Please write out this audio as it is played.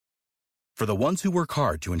For the ones who work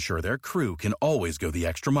hard to ensure their crew can always go the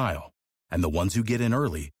extra mile, and the ones who get in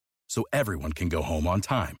early so everyone can go home on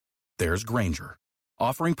time, there's Grainger,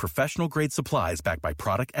 offering professional-grade supplies backed by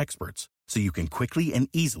product experts so you can quickly and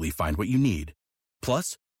easily find what you need.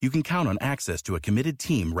 Plus, you can count on access to a committed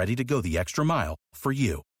team ready to go the extra mile for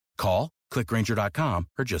you. Call, click Grainger.com,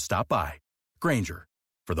 or just stop by. Grainger,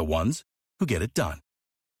 for the ones who get it done.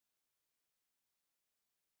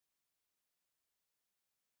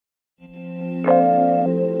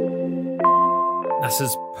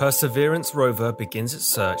 NASA's Perseverance rover begins its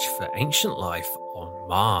search for ancient life on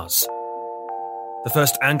Mars. The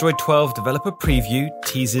first Android 12 developer preview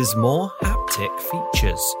teases more haptic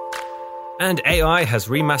features. And AI has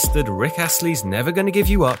remastered Rick Astley's Never Gonna Give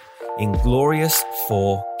You Up in glorious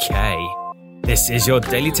 4K. This is your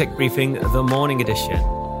Daily Tech Briefing, the morning edition.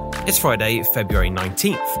 It's Friday, February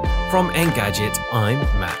 19th. From Engadget, I'm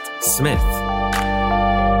Matt Smith.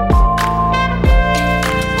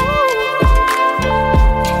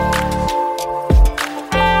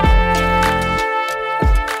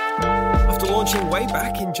 Way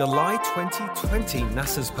back in July 2020,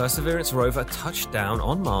 NASA's Perseverance rover touched down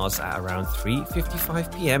on Mars at around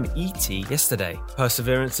 3:55 p.m. ET yesterday.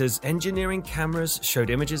 Perseverance's engineering cameras showed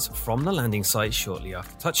images from the landing site shortly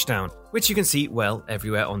after touchdown, which you can see, well,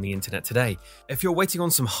 everywhere on the internet today. If you're waiting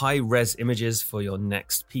on some high-res images for your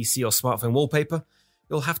next PC or smartphone wallpaper,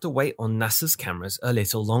 you'll have to wait on NASA's cameras a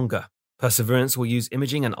little longer. Perseverance will use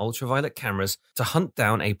imaging and ultraviolet cameras to hunt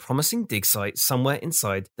down a promising dig site somewhere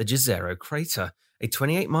inside the Jezero crater, a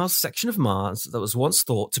 28-mile section of Mars that was once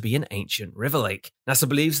thought to be an ancient river lake. NASA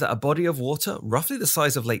believes that a body of water roughly the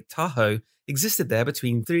size of Lake Tahoe existed there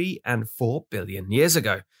between 3 and 4 billion years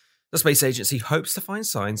ago. The space agency hopes to find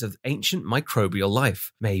signs of ancient microbial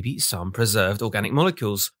life, maybe some preserved organic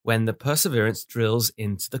molecules, when the Perseverance drills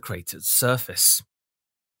into the crater's surface.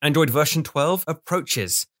 Android version 12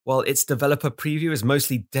 approaches. While its developer preview is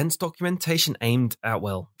mostly dense documentation aimed at,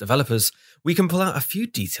 well, developers, we can pull out a few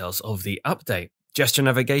details of the update. Gesture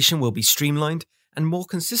navigation will be streamlined and more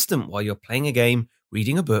consistent while you're playing a game,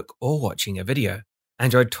 reading a book, or watching a video.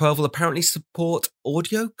 Android 12 will apparently support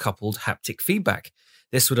audio-coupled haptic feedback.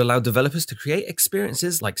 This would allow developers to create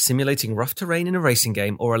experiences like simulating rough terrain in a racing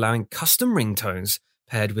game or allowing custom ringtones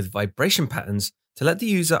paired with vibration patterns to let the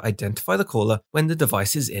user identify the caller when the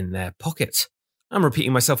device is in their pocket. I'm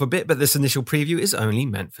repeating myself a bit, but this initial preview is only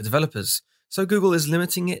meant for developers, so Google is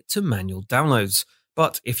limiting it to manual downloads.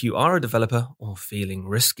 But if you are a developer or feeling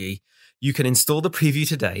risky, you can install the preview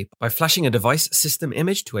today by flashing a device system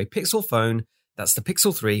image to a Pixel phone that's the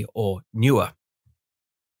Pixel 3 or newer.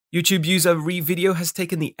 YouTube user ReVideo has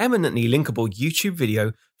taken the eminently linkable YouTube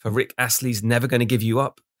video for Rick Astley's Never Gonna Give You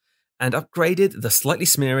Up and upgraded the slightly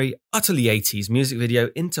smeary, utterly 80s music video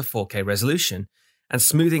into 4K resolution, and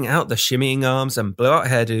smoothing out the shimmying arms and blowout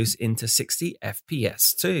hairdos into 60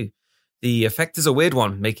 FPS too. The effect is a weird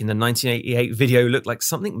one, making the 1988 video look like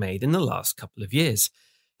something made in the last couple of years.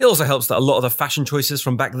 It also helps that a lot of the fashion choices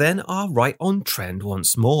from back then are right on trend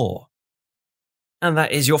once more. And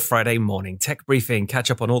that is your Friday morning tech briefing. Catch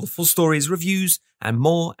up on all the full stories, reviews, and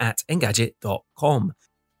more at Engadget.com.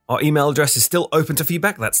 Our email address is still open to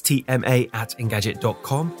feedback. That's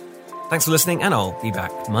tma@engadget.com. Thanks for listening, and I'll be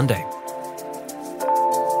back Monday.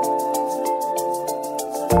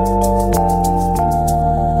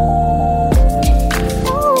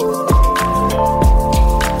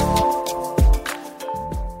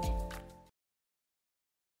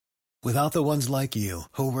 Without the ones like you,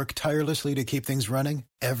 who work tirelessly to keep things running,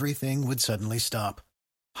 everything would suddenly stop.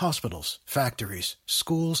 Hospitals, factories,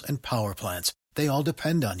 schools, and power plants, they all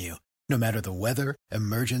depend on you. No matter the weather,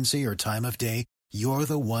 emergency, or time of day, you're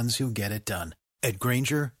the ones who get it done. At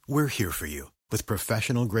Grainger, we're here for you with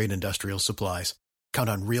professional-grade industrial supplies. Count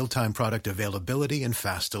on real-time product availability and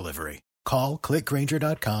fast delivery. Call, click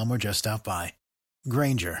Grainger.com, or just stop by.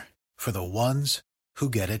 Grainger, for the ones who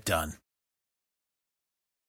get it done.